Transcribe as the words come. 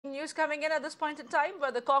breaking news coming in at this point in time,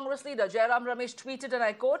 where the Congress leader Jairam Ramesh tweeted, and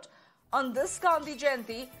I quote, "On this Gandhi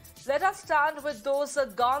Jayanti, let us stand with those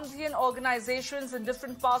Gandhian organizations in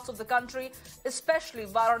different parts of the country, especially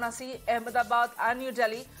Varanasi, Ahmedabad and New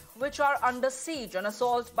Delhi, which are under siege and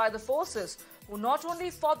assault by the forces who not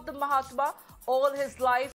only fought the Mahatma all his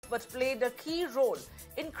life, but played a key role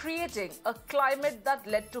in creating a climate that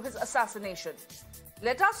led to his assassination.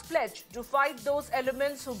 Let us pledge to fight those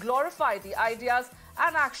elements who glorify the ideas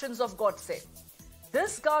and actions of Godse.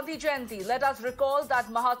 This Gandhi Jayanti, let us recall that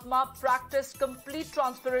Mahatma practiced complete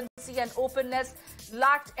transparency and openness,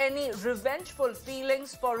 lacked any revengeful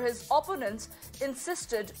feelings for his opponents,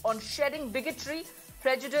 insisted on shedding bigotry,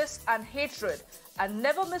 prejudice and hatred, and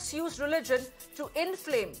never misused religion to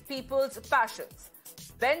inflame people's passions.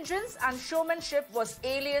 Vengeance and showmanship was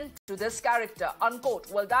alien to this character," unquote.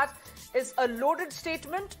 Well, that is a loaded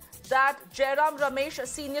statement that Jairam Ramesh, a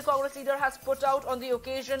senior Congress leader, has put out on the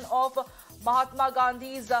occasion of Mahatma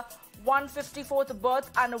Gandhi's 154th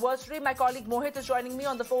birth anniversary. My colleague Mohit is joining me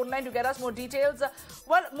on the phone line to get us more details.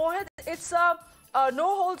 Well, Mohit, it's a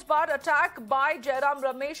no-holds-barred attack by Jairam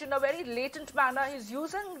Ramesh in a very latent manner. He's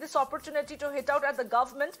using this opportunity to hit out at the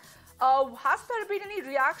government. Has there been any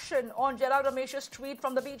reaction on Jairam Ramesh's tweet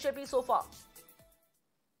from the BJP so far?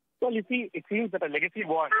 Well, you see, it seems that a legacy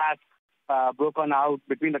war has broken out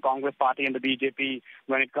between the Congress party and the BJP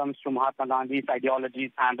when it comes to Mahatma Gandhi's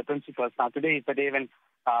ideologies and the principles. Now, today is the day when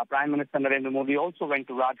Prime Minister Narendra Modi also went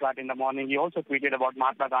to Rajghat in the morning. He also tweeted about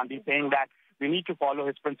Mahatma Gandhi, saying that we need to follow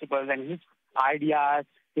his principles and his ideas.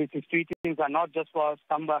 His teachings are not just for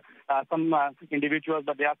some individuals,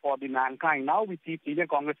 but they are for the mankind. Now we see senior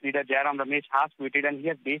Congress leader Jairam Ramesh has tweeted, and he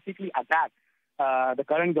has basically attacked the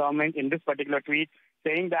current government in this particular tweet,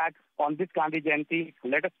 saying that on this Gandhi Jayanti,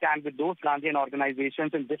 let us stand with those Gandhian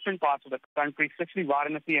organizations in different parts of the country, especially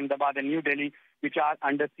Varanasi, Ahmedabad and New Delhi, which are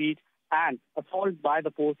under siege and assaulted by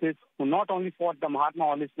the forces who not only fought the Mahatma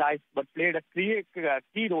all his life, but played a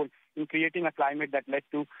key role in creating a climate that led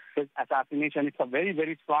to his assassination. It's a very,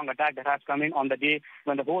 very strong attack that has come in on the day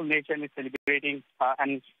when the whole nation is celebrating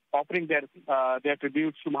and offering their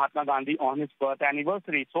tributes to Mahatma Gandhi on his birth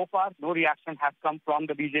anniversary. So far, no reaction has come from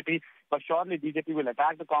the BJP, but surely BJP will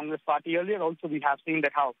attack the Congress party. Earlier also, we have seen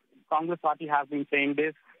that how Congress party has been saying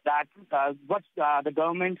this, that what the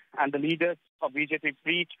government and the leaders of BJP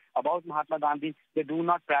preach about Mahatma Gandhi, they do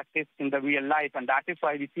not practice in the real life. And that is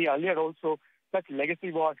why we see earlier also such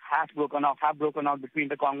legacy wars have broken out between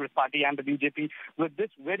the Congress party and the BJP, with this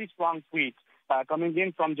very strong tweet coming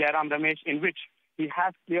in from Jairam Ramesh, in which he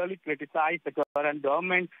has clearly criticized the current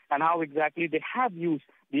government and how exactly they have used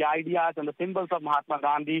the ideas and the symbols of Mahatma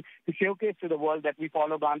Gandhi to showcase to the world that we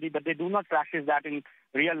follow Gandhi, but they do not practice that in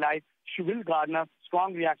real life. She will garner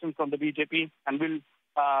strong reactions from the BJP, and will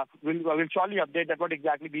surely update that what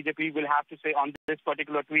exactly BJP will have to say on this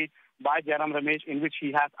particular tweet by Jairam Ramesh, in which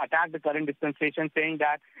he has attacked the current dispensation, saying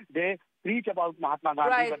that they preach about Mahatma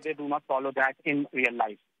Gandhi, but they do not follow that in real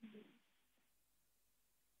life.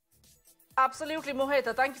 Absolutely,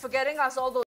 Mohit. Thank you for getting us all those